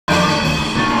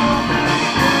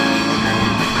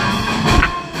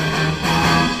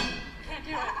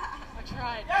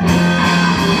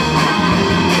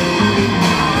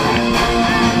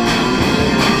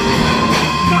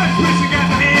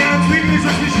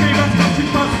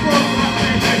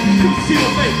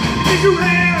two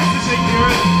hands to shake your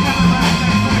head.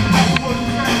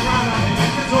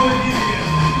 That's all we need to get.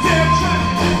 Damn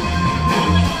traffic.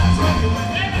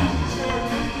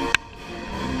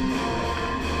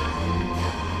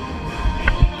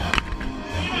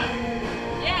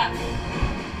 Yeah.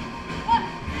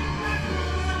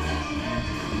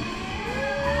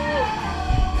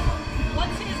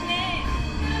 What's his name?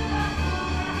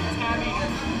 Tabby.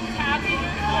 Tabby?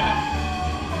 Yeah.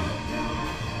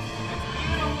 That's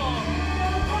beautiful.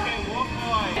 Okay, walk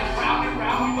boy. Round and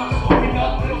round, we about to open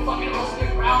up little fucking holes in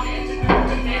the ground into new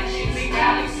dimensions and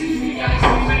galaxies. We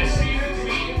galaxies with a stream of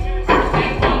dreams.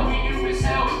 And what we do is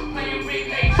hell, playing big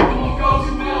nature, won't go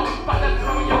too well. About to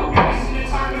throw your ass in a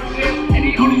terminal jail, and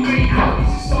the only way out is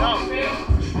to start to fail.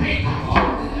 Pain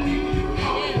hard,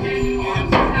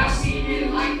 now see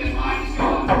it like the mind is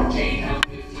gone. Chain health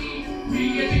 15,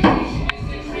 re-education is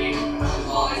the dream.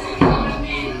 All is the common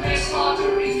theme, let's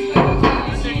slaughter is the other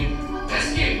body team. Let's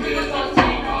get rid of the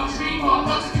dream on dream on,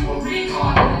 let's do a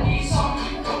recon. And these songs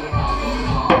keep going on.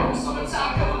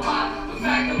 Summertime coming by, the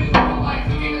fact that we live a life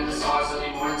looking at the stars, so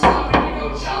they more time. When you go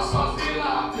child stars,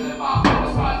 realize, feeling my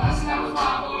feelings right, passing out with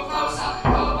mine, blowing flowers out.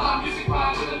 Color my music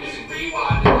rhyme with a music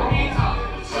rewind. In the meantime,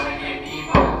 we're trying to get me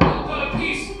mine. Love,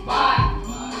 peace, bye.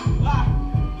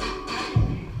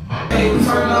 Hey,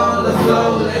 turn on the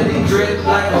flow, let it drip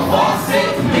like a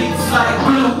faucet. Beats like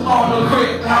blue on the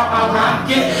grip, how I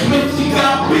rock it. If you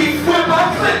got beef with my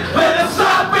clip, let it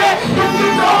stop it. If you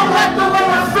don't like the way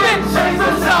I spit, change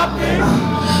the topic.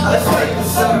 Let's take a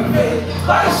survey,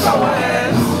 like showin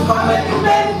hands. I'm letting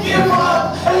men give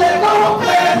up and let go of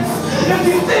plans. If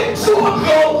you think to a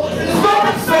goal, it's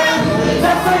not expand.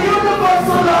 That's a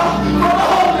universal law for the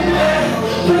holy land.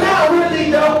 But I really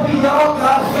know we all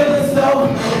got feelings though.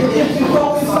 If you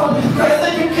focus on the grace,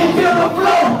 then you can feel the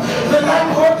flow. The night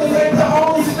workers ain't the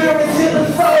only spirits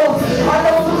healing souls. I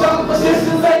know some young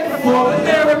magicians ain't performing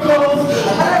miracles.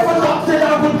 I never thought that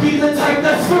I would be the type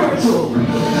that's spiritual.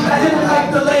 I didn't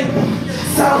like the label,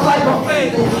 sounds like a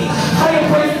fable. I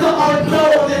embraced the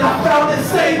unknown and I found it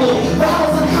stable. The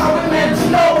house of common man to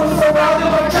know is surrounded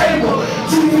by cable.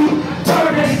 TV,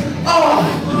 turn it off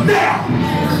now.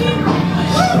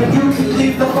 If you can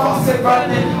leave the faucet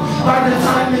running, by the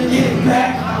time you get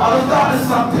back, all the thought is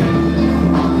something.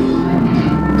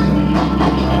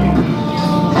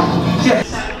 Yes.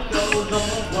 Goes on the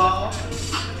wall.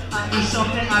 I need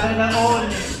something out of the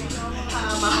ordinary.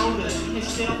 I'm an older and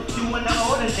still doing the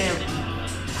ordinary.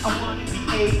 I want to be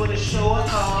able to show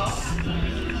it off.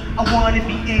 I want to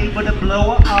be able to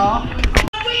blow it off.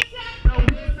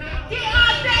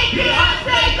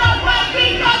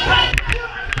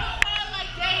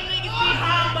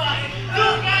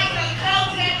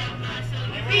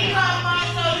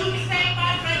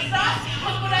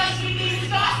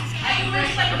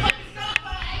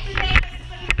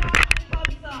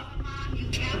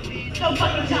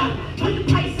 Put the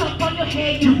price up on your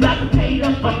head, you got to pay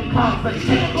the fucking cost.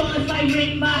 Take a buzz like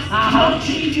Rick Moss, don't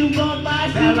treat you gon' buy.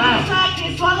 See my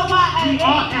socket, swallow my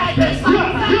ass,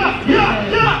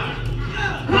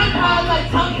 grind hard like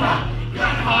tongue hop.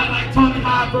 Grind hard like Tony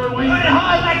Hawk, Grind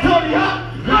hard like Tony Hawk.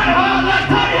 Grind hard like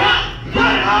Tony Hawk.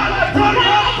 Grind hard like Tony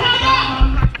Hawk.